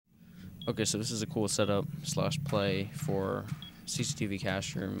Okay, so this is a cool setup / play for CCTV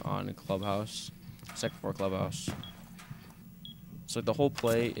cash room on Clubhouse, second floor Clubhouse. So the whole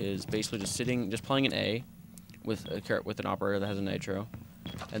play is basically just playing an A with an operator that has a Nitro,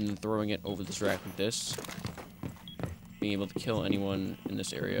 and then throwing it over this rack like this, being able to kill anyone in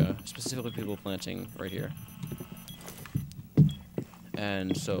this area, specifically people planting right here.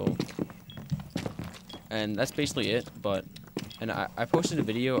 And that's basically it. And I posted a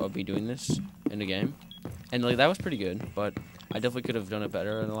video of me doing this in the game, and like that was pretty good, but I definitely could have done it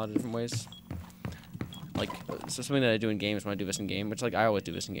better in a lot of different ways. Like, so something that I do in games when I do this in game, which like I always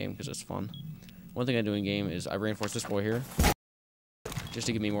do this in game because it's fun. One thing I do in game is I reinforce this wall here, just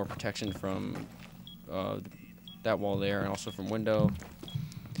to give me more protection from that wall there, and also from window.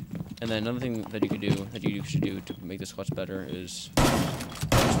 And then another thing that you could do, that you should do to make this clutch better, is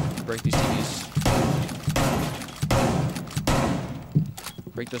just break these TVs.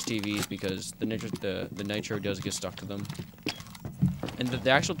 Break those TVs because the nitro does get stuck to them. And the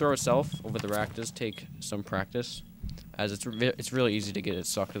actual throw itself over the rack does take some practice, as it's really easy to get it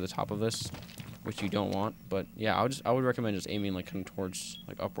stuck to the top of this, which you don't want. But yeah, I would recommend just aiming like kind of towards,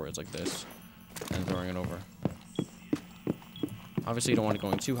 like upwards like this, and throwing it over. Obviously you don't want it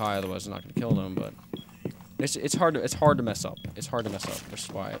going too high, otherwise it's not going to kill them. But it's hard to mess up. It's hard to mess up,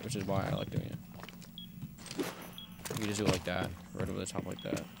 which is why I like doing it. You just do it like that, right over the top like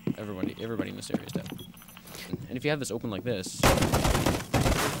that. Everybody in this area is dead. And if you have this open like this,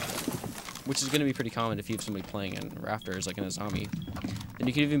 which is going to be pretty common if you have somebody playing in rafters, like in a zombie, then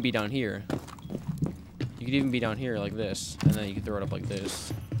you could even be down here. You could even be down here like this, and then you could throw it up like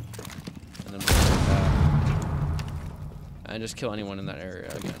this, and then like that, and just kill anyone in that area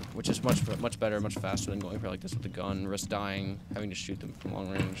again, which is much better, much faster than going for like this with a gun, risk dying, having to shoot them from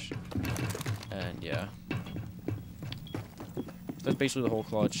long range, and yeah. That's basically the whole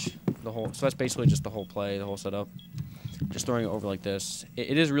clutch. So that's basically just the whole play, the whole setup. Just throwing it over like this.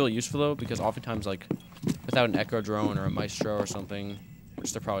 It is really useful though, because oftentimes, like, without an echo drone or a maestro or something,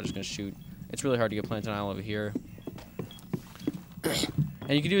 which they're probably just gonna shoot, it's really hard to get planted on over here. And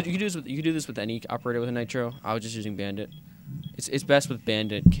you can do this with any operator with a nitro. I was just using bandit. It's best with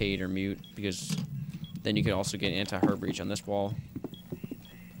bandit, Cade, or mute, because then you can also get anti-herb breach on this wall.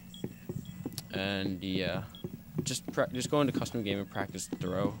 And yeah. Just go into custom game and practice the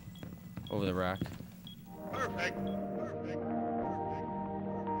throw over the rack. Perfect.